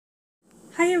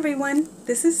Hi everyone,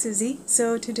 this is Susie.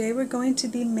 So today we're going to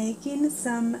be making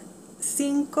some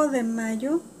Cinco de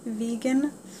Mayo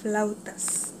vegan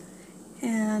flautas.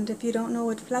 And if you don't know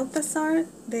what flautas are,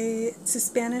 it's a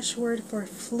Spanish word for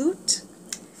flute.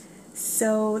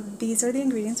 So these are the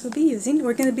ingredients we'll be using.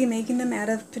 We're going to be making them out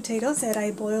of potatoes that I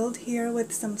boiled here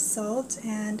with some salt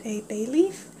and a bay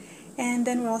leaf. And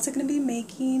then we're also going to be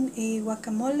making a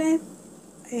guacamole,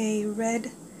 a red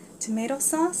tomato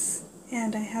sauce,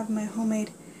 and I have my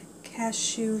homemade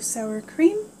cashew sour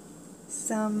cream,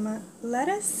 some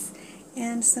lettuce,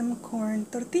 and some corn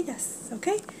tortillas.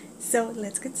 Okay, so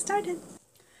let's get started.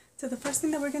 So the first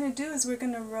thing that we're going to do is we're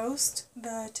going to roast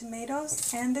the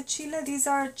tomatoes and the chile. These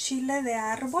are chile de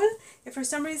árbol. If for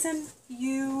some reason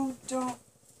you don't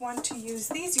want to use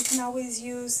these, you can always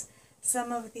use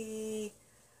some of the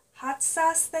hot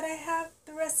sauce that I have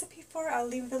the recipe for. I'll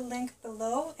leave the link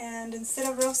below, and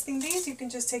instead of roasting these, you can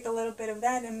just take a little bit of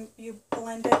that and you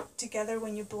blend it together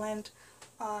when you blend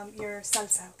your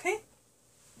salsa, okay?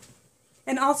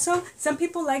 And also, some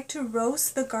people like to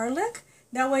roast the garlic.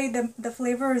 That way the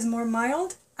flavor is more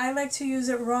mild. I like to use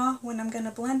it raw when I'm going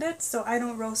to blend it, so I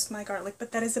don't roast my garlic,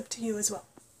 but that is up to you as well.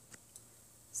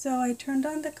 So I turned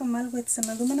on the comal with some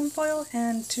aluminum foil,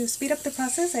 and to speed up the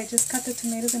process, I just cut the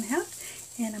tomatoes in half,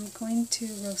 and I'm going to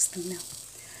roast them now.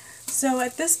 So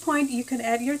at this point, you can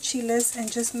add your chiles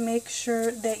and just make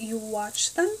sure that you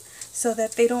watch them so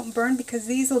that they don't burn, because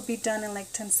these will be done in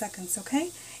like 10 seconds,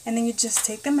 okay? And then you just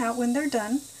take them out when they're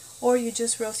done, or you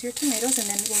just roast your tomatoes and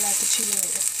then we'll add the chile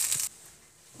later.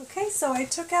 Okay, so I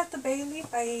took out the bay leaf,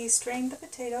 I strained the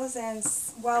potatoes, and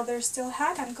while they're still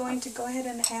hot, I'm going to go ahead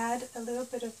and add a little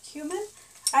bit of cumin.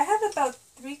 I have about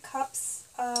 3 cups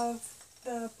of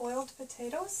the boiled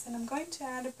potatoes, and I'm going to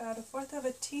add about 1/4 of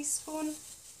a teaspoon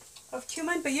of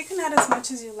cumin, but you can add as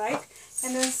much as you like,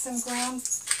 and then some ground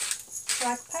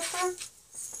black pepper,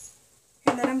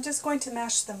 and then I'm just going to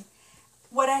mash them.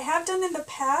 What I have done in the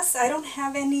past, I don't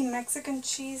have any Mexican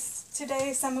cheese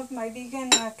today, some of my vegan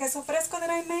queso fresco that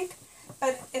I make,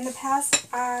 but in the past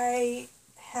I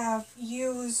have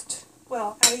used,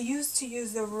 well, I used to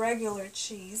use the regular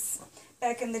cheese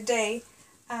back in the day,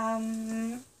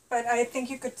 but I think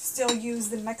you could still use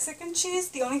the Mexican cheese.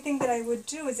 The only thing that I would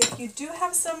do is, if you do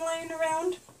have some lying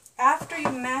around, after you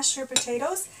mash your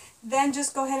potatoes, then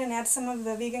just go ahead and add some of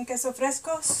the vegan queso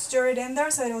fresco, stir it in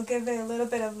there so it'll give it a little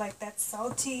bit of like that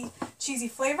salty, cheesy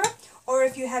flavor. Or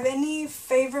if you have any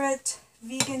favorite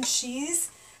vegan cheese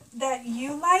that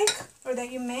you like or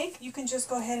that you make, you can just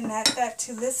go ahead and add that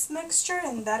to this mixture,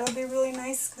 and that'll be really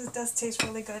nice because it does taste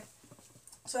really good.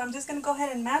 So I'm just going to go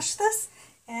ahead and mash this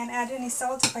and add any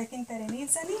salt if I think that it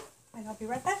needs any, and I'll be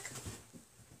right back.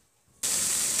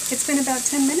 It's been about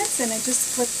 10 minutes and I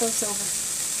just flipped those over.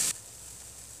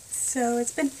 So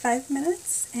it's been 5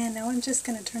 minutes, and now I'm just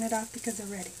going to turn it off because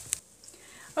they're ready.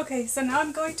 Okay, so now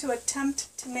I'm going to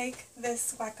attempt to make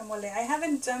this guacamole. I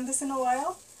haven't done this in a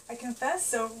while, I confess,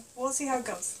 so we'll see how it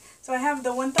goes. So I have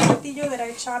the 1 tomatillo that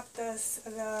I chopped,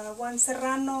 the 1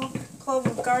 serrano, clove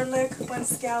of garlic, 1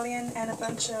 scallion, and a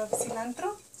bunch of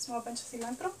cilantro, small bunch of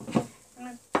cilantro.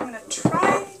 I'm going to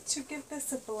try to give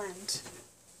this a blend.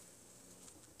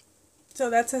 So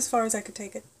that's as far as I could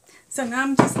take it. So now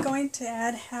I'm just going to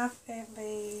add half of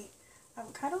a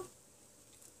avocado.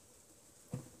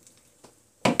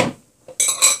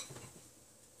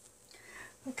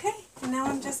 Okay, and now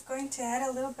I'm just going to add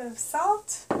a little bit of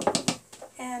salt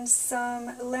and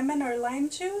some lemon or lime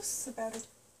juice, about 1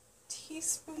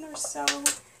 teaspoon or so,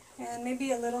 and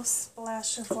maybe a little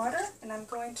splash of water, and I'm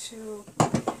going to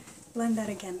blend that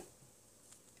again.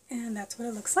 And that's what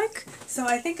it looks like. So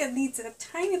I think it needs a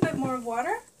tiny bit more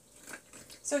water.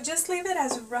 So just leave it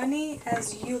as runny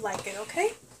as you like it,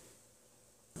 okay?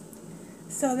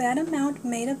 So that amount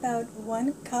made about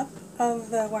 1 cup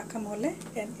of the guacamole,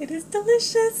 and it is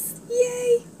delicious!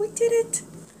 Yay! We did it!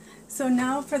 So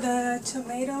now for the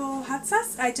tomato hot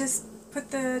sauce, I just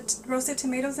put the roasted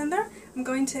tomatoes in there. I'm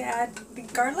going to add the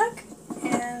garlic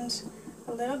and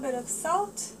a little bit of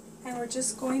salt, and we're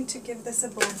just going to give this a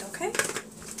blend, okay?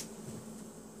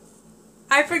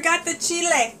 I forgot the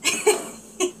chile!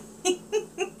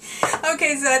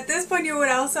 Okay, so at this point you would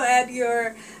also add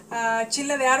your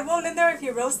chile de árbol in there if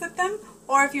you roasted them,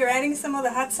 or if you're adding some of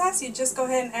the hot sauce, you just go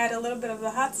ahead and add a little bit of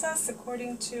the hot sauce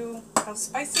according to how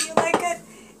spicy you like it.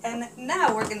 And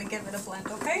now we're going to give it a blend,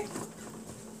 okay?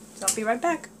 So I'll be right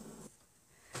back.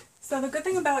 So the good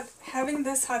thing about having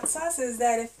this hot sauce is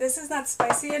that if this is not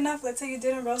spicy enough, let's say you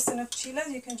didn't roast enough chiles,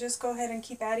 you can just go ahead and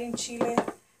keep adding chile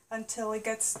until it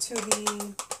gets to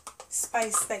the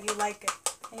spice that you like it.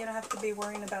 And you don't have to be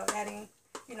worrying about adding,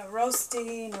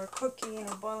 roasting or cooking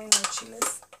or boiling the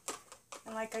chiles.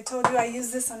 And like I told you, I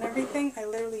use this on everything. I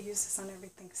literally use this on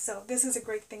everything. So this is a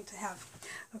great thing to have.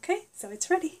 Okay, so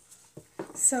it's ready.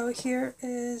 So here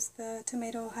is the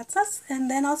tomato hot sauce.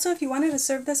 And then also if you wanted to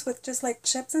serve this with just like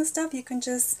chips and stuff, you can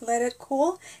just let it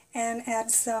cool and add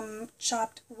some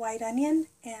chopped white onion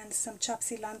and some chopped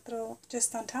cilantro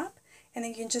just on top. And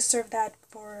then you can just serve that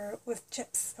with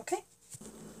chips, okay?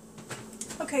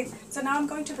 Okay, so now I'm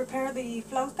going to prepare the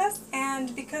flautas,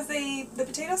 and because the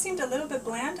potatoes seemed a little bit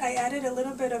bland, I added a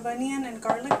little bit of onion and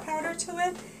garlic powder to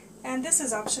it, and this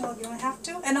is optional, you don't have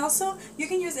to. And also, you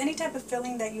can use any type of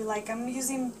filling that you like. I'm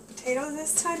using potatoes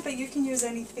this time, but you can use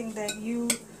anything that you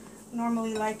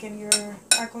normally like in your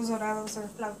tacos dorados or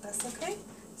flautas, okay?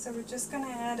 So we're just going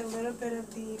to add a little bit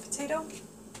of the potato,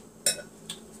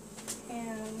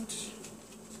 and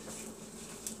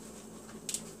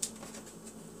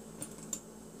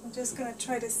I'm just going to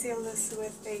try to seal this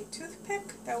with a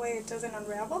toothpick, that way it doesn't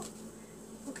unravel.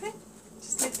 Okay,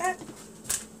 just like that.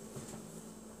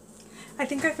 I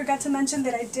think I forgot to mention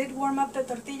that I did warm up the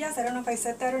tortillas. I don't know if I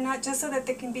said that or not, just so that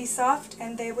they can be soft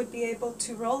and they would be able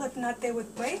to roll. If not, they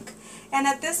would break. And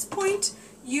at this point,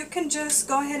 you can just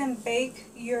go ahead and bake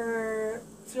your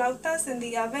flautas in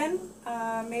the oven,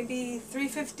 maybe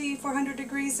 350, 400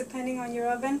 degrees, depending on your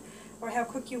oven or how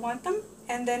quick you want them.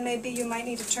 And then maybe you might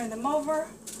need to turn them over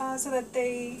so that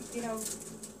they,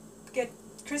 get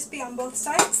crispy on both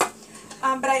sides.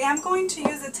 But I am going to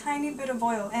use a tiny bit of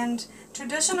oil, and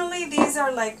traditionally these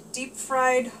are like deep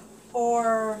fried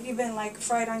or even like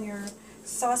fried on your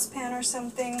saucepan or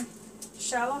something.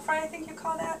 Shallow fry, I think you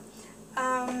call that.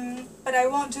 But I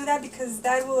won't do that because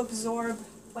that will absorb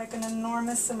like an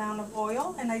enormous amount of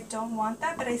oil, and I don't want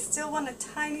that, but I still want a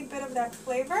tiny bit of that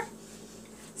flavor.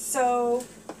 So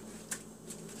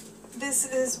this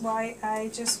is why I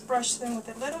just brush them with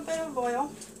a little bit of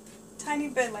oil, tiny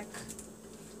bit, like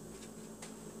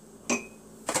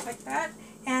that.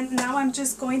 And now I'm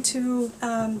just going to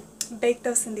bake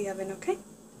those in the oven, okay?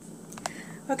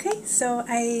 Okay, so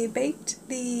I baked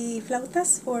the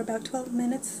flautas for about 12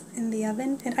 minutes in the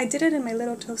oven, and I did it in my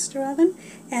little toaster oven,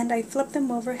 and I flipped them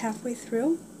over halfway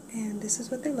through, and this is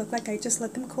what they look like. I just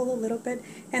let them cool a little bit,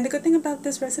 and the good thing about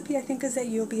this recipe, I think, is that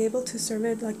you'll be able to serve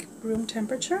it like room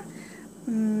temperature,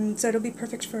 so it'll be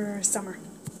perfect for summer.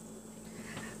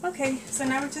 Okay, so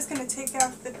now we're just going to take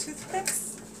out the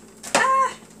toothpicks.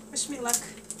 Ah! Wish me luck.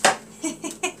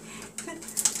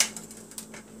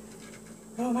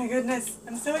 Oh my goodness,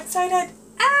 I'm so excited.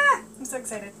 Ah! I'm so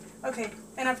excited. Okay,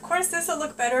 and of course this will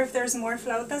look better if there's more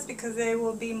flautas because there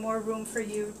will be more room for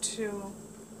you to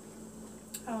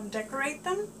decorate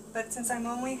them. But since I'm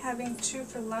only having 2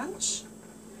 for lunch,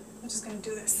 I'm just going to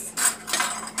do this.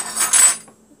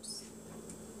 Oops.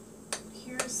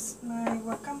 Here's my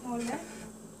guacamole.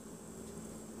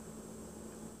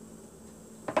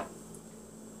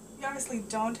 You obviously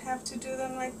don't have to do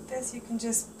them like this. You can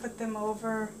just put them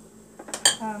over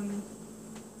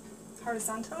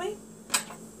horizontally.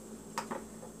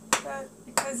 But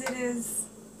because it is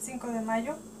Cinco de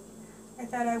Mayo, I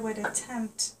thought I would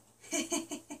attempt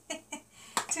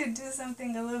to do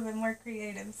something a little bit more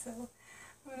creative. So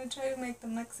I'm going to try to make the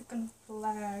Mexican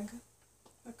flag,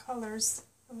 the colors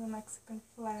of the Mexican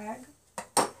flag.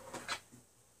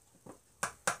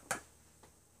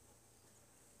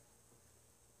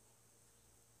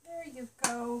 There you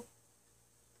go.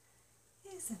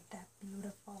 Isn't that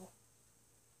beautiful?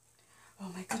 Oh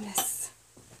my goodness.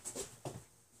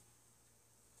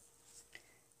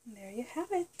 And there you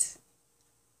have it.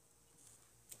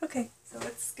 Okay, so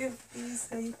let's give these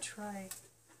a try.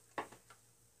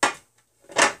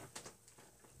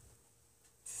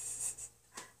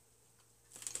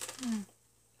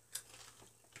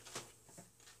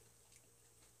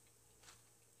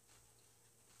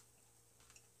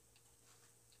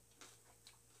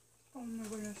 Oh my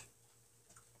goodness.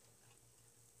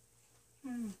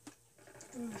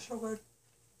 This is so good.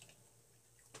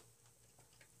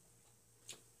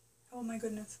 Oh my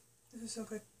goodness. This is so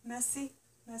good. Messy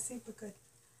but good.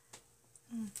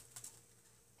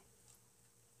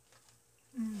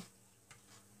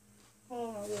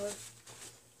 Oh my gosh.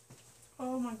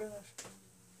 Oh my goodness.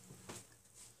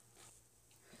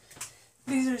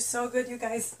 These are so good, you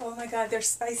guys. Oh my god, they're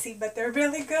spicy, but they're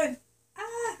really good.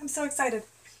 Ah, I'm so excited.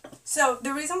 So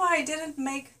the reason why I didn't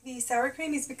make the sour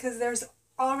cream is because there's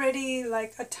already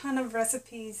like a ton of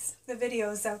recipes, the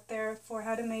videos out there for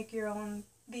how to make your own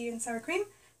vegan sour cream.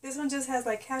 This one just has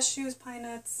like cashews, pine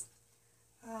nuts,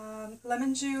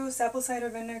 lemon juice, apple cider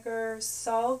vinegar,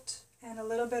 salt, and a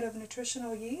little bit of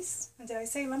nutritional yeast. And did I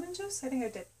say lemon juice? I think I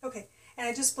did. Okay, and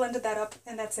I just blended that up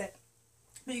and that's it.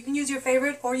 But you can use your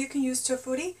favorite, or you can use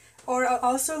tofutti. Or I'll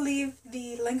also leave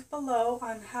the link below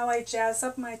on how I jazz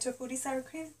up my tofutti sour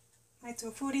cream. My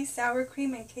tofutti sour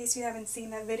cream, in case you haven't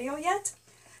seen that video yet.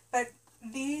 But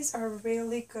these are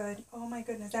really good. Oh my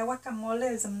goodness, that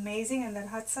guacamole is amazing, and that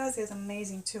hot sauce is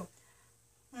amazing too.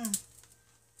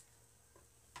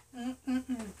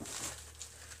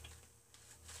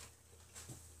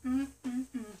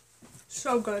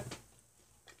 So good.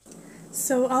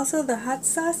 So also the hot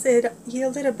sauce, it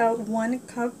yielded about 1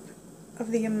 cup of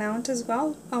the amount as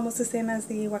well, almost the same as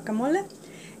the guacamole.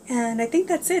 And I think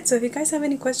that's it. So if you guys have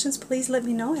any questions, please let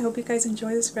me know. I hope you guys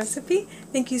enjoy this recipe.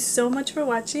 Thank you so much for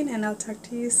watching, and I'll talk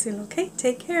to you soon, okay?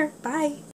 Take care. Bye.